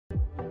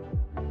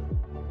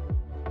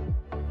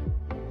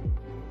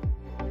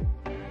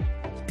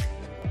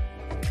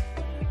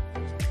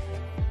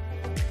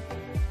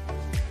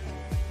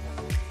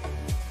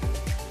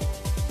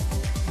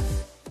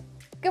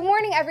Good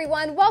morning,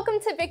 everyone. Welcome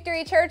to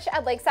Victory Church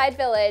at Lakeside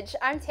Village.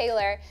 I'm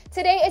Taylor.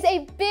 Today is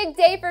a big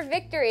day for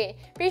Victory.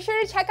 Be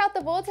sure to check out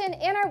the bulletin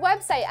and our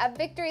website at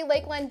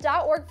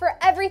victorylakeland.org for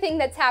everything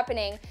that's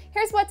happening.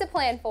 Here's what to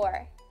plan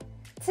for.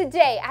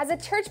 Today, as a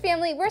church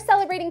family, we're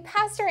celebrating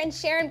Pastor and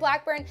Sharon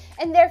Blackburn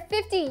and their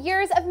 50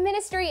 years of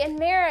ministry and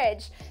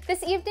marriage.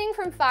 This evening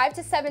from 5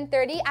 to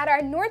 7:30 at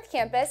our North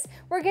Campus,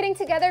 we're getting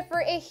together for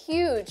a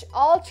huge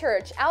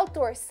all-church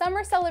outdoor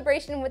summer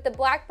celebration with the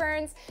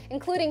Blackburns,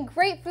 including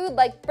great food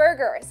like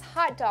burgers,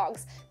 hot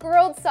dogs,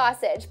 grilled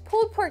sausage,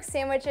 pulled pork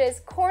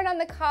sandwiches, corn on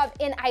the cob,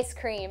 and ice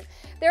cream.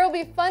 There will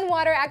be fun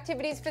water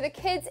activities for the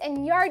kids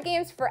and yard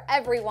games for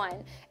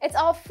everyone. It's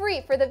all free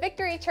for the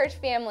Victory Church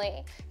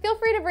family. Feel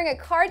free to bring a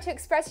card to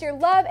express your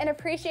love and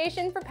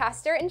appreciation for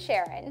Pastor and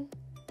Sharon.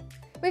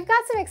 We've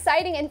got some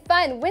exciting and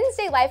fun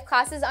Wednesday life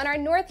classes on our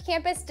North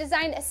Campus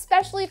designed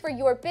especially for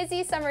your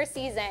busy summer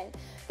season.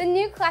 The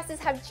new classes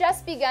have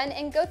just begun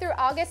and go through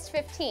August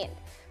 15th.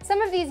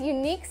 Some of these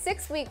unique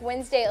 6-week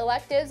Wednesday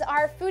electives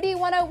are Foodie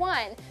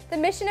 101, The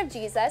Mission of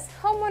Jesus,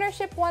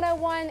 Homeownership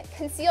 101,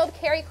 Concealed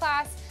Carry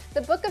class,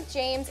 the Book of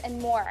James, and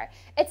more.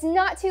 It's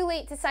not too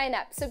late to sign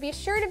up, so be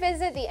sure to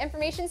visit the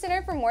Information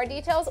Center for more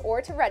details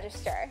or to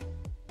register.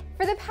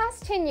 For the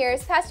past 10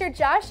 years, Pastor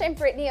Josh and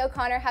Brittany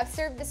O'Connor have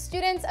served the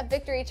students of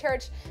Victory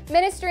Church,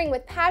 ministering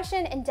with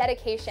passion and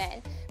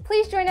dedication.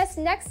 Please join us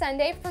next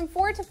Sunday from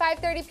 4 to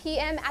 5:30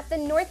 p.m. at the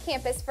North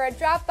Campus for a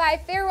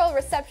drop-by farewell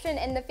reception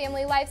in the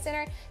Family Life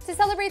Center to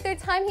celebrate their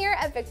time here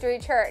at Victory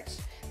Church.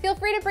 Feel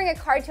free to bring a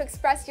card to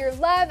express your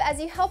love as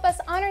you help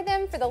us honor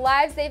them for the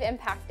lives they've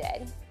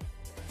impacted.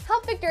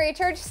 Help Victory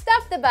Church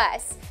stuff the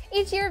bus.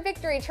 Each year,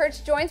 Victory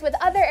Church joins with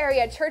other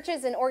area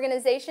churches and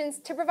organizations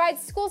to provide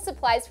school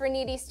supplies for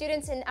needy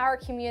students in our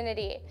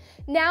community.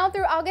 Now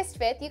through August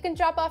 5th, you can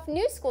drop off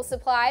new school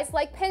supplies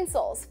like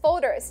pencils,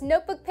 folders,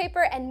 notebook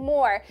paper, and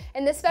more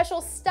in the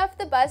special Stuff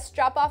the Bus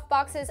drop-off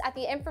boxes at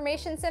the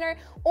Information Center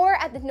or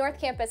at the North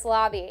Campus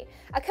lobby.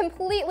 A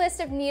complete list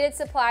of needed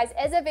supplies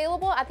is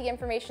available at the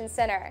Information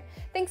Center.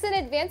 Thanks in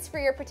advance for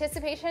your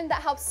participation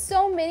that helps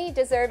so many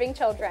deserving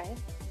children.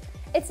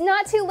 It's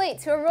not too late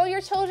to enroll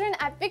your children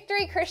at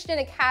Victory Christian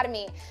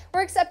Academy.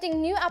 We're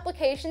accepting new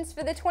applications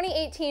for the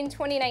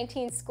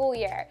 2018-2019 school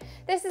year.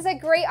 This is a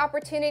great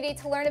opportunity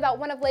to learn about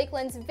one of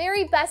Lakeland's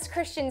very best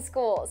Christian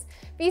schools.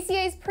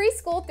 VCA's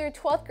preschool through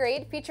 12th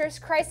grade features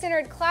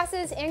Christ-centered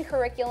classes and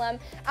curriculum,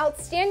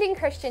 outstanding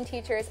Christian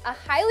teachers, a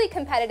highly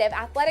competitive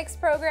athletics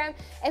program,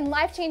 and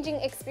life-changing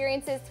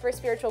experiences for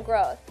spiritual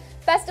growth.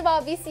 Best of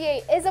all,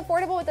 VCA is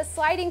affordable with a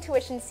sliding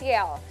tuition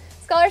scale.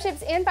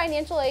 Scholarships and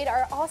financial aid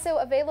are also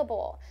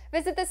available.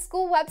 Visit the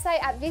school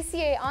website at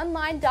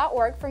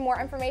vcaonline.org for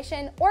more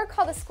information or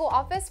call the school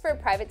office for a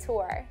private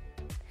tour.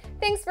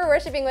 Thanks for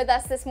worshiping with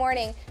us this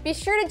morning. Be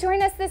sure to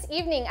join us this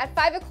evening at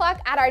 5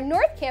 o'clock at our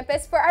North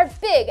Campus for our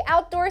big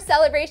outdoor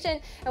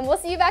celebration, and we'll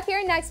see you back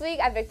here next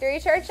week at Victory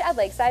Church at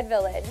Lakeside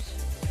Village.